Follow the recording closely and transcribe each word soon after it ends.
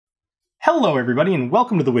Hello everybody and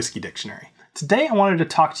welcome to the Whiskey Dictionary. Today I wanted to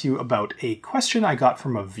talk to you about a question I got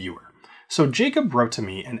from a viewer. So Jacob wrote to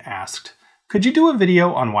me and asked, could you do a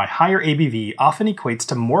video on why higher ABV often equates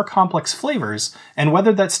to more complex flavors and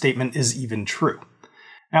whether that statement is even true?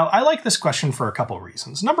 Now I like this question for a couple of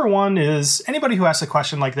reasons. Number one is anybody who asks a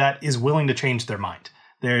question like that is willing to change their mind.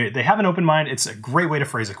 They have an open mind. It's a great way to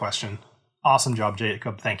phrase a question. Awesome job,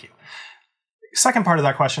 Jacob. Thank you. Second part of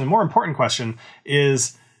that question, the more important question,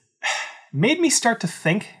 is made me start to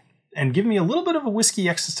think and give me a little bit of a whiskey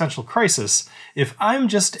existential crisis if I'm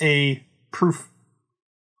just a proof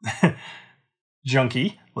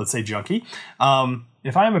junkie, let's say junkie,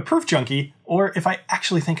 if I am a proof junkie, or if I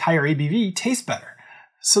actually think higher ABV tastes better.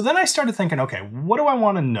 So then I started thinking, okay, what do I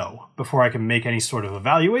want to know before I can make any sort of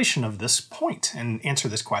evaluation of this point and answer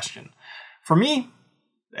this question? For me,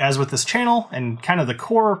 as with this channel and kind of the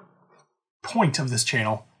core point of this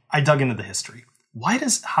channel, I dug into the history. Why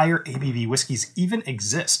does higher ABV whiskeys even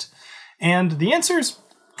exist? And the answer is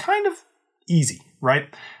kind of easy,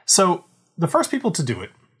 right? So the first people to do it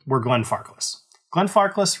were Glenfarclas.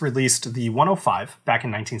 Glenfarclas released the 105 back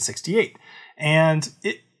in 1968, and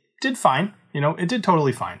it did fine. It did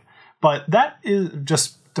totally fine. But that is,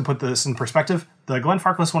 just to put this in perspective, the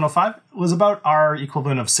Glenfarclas 105 was about our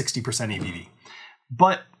equivalent of 60% ABV.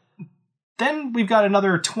 But then we've got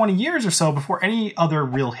another 20 years or so before any other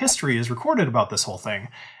real history is recorded about this whole thing.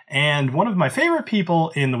 And one of my favorite people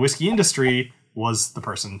in the whiskey industry was the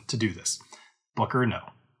person to do this, Booker No.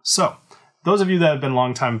 So those of you that have been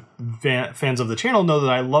longtime fans of the channel know that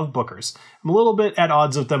I love Bookers. I'm a little bit at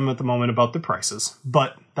odds with them at the moment about the prices,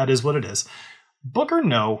 but that is what it is. Booker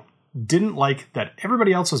No didn't like that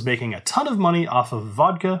everybody else was making a ton of money off of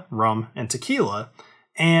vodka, rum, and tequila,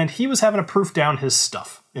 and he was having to proof down his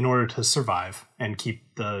stuff in order to survive and keep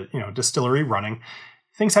the distillery running.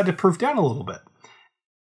 Things had to proof down a little bit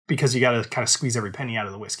because you got to kind of squeeze every penny out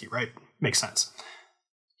of the whiskey, right? Makes sense.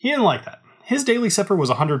 He didn't like that. His daily sipper was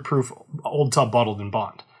 100 proof Old Tub bottled in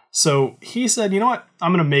bond. So he said, you know what?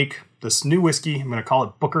 I'm going to make this new whiskey. I'm going to call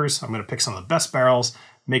it Booker's. I'm going to pick some of the best barrels,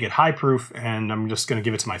 make it high proof, and I'm just going to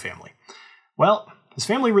give it to my family. Well, his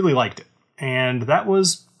family really liked it. And that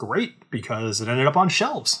was great because it ended up on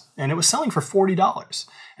shelves and it was selling for $40.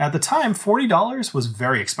 At the time, $40 was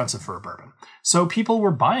very expensive for a bourbon. So people were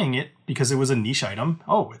buying it because it was a niche item.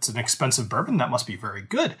 Oh, it's an expensive bourbon. That must be very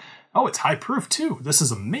good. Oh, it's high proof too. This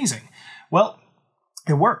is amazing. Well,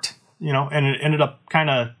 it worked, and it ended up kind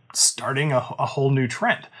of starting a whole new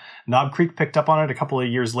trend. Knob Creek picked up on it a couple of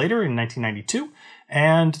years later in 1992,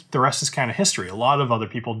 and the rest is kind of history. A lot of other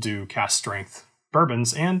people do cask strength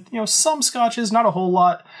bourbons and, some scotches, not a whole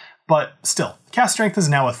lot, but still, cask strength is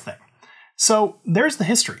now a thing. So there's the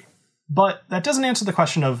history, but that doesn't answer the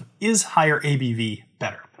question of, is higher ABV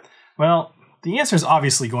better? Well, the answer is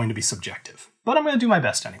obviously going to be subjective, but I'm going to do my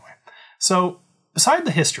best anyway. So beside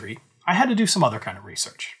the history, I had to do some other kind of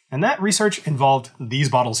research, and that research involved these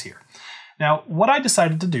bottles here. Now, what I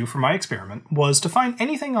decided to do for my experiment was to find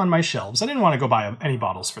anything on my shelves. I didn't want to go buy any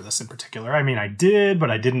bottles for this in particular. I mean, I did, but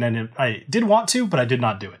I didn't. I did want to, but I did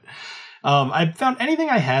not do it. I found anything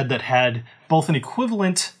I had that had both an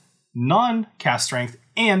equivalent non-cask strength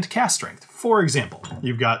and cask strength. For example,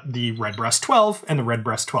 you've got the Redbreast 12 and the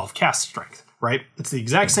Redbreast 12 cask strength, right? It's the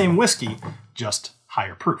exact same whiskey, just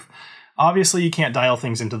higher proof. Obviously, you can't dial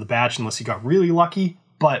things into the batch unless you got really lucky,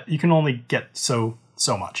 but you can only get so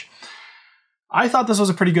much. I thought this was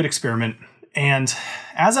a pretty good experiment, and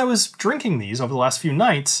as I was drinking these over the last few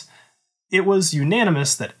nights, it was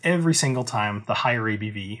unanimous that every single time the higher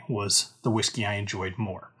ABV was the whiskey I enjoyed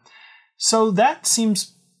more. So that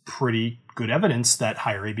seems pretty good evidence that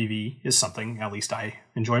higher ABV is something at least I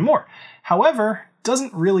enjoy more. However,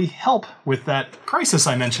 doesn't really help with that crisis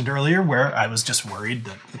I mentioned earlier where I was just worried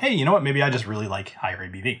that, hey, you know what, maybe I just really like higher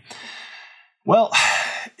ABV. Well,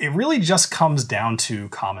 it really just comes down to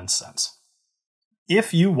common sense.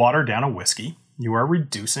 If you water down a whiskey, you are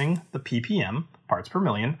reducing the ppm, parts per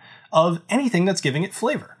million, of anything that's giving it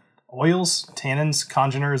flavor. Oils, tannins,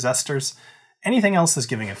 congeners, esters, anything else that's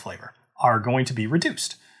giving it flavor are going to be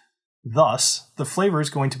reduced. Thus, the flavor is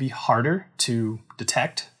going to be harder to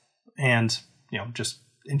detect and, just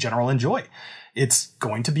in general enjoy. It's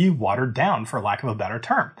going to be watered down, for lack of a better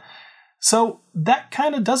term. So that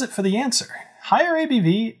kind of does it for the answer. Higher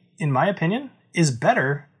ABV, in my opinion, is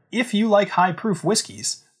better if you like high proof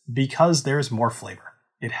whiskeys because there's more flavor.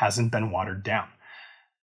 It hasn't been watered down.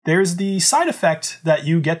 There's the side effect that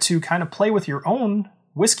you get to kind of play with your own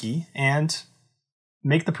whiskey and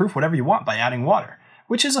make the proof whatever you want by adding water,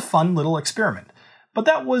 which is a fun little experiment. But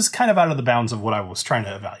that was kind of out of the bounds of what I was trying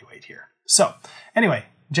to evaluate here. So anyway,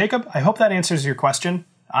 Jacob, I hope that answers your question.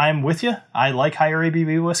 I'm with you. I like higher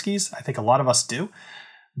ABV whiskeys. I think a lot of us do.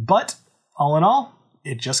 But all in all,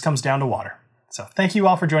 it just comes down to water. So thank you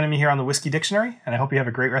all for joining me here on the Whiskey Dictionary, and I hope you have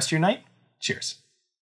a great rest of your night. Cheers.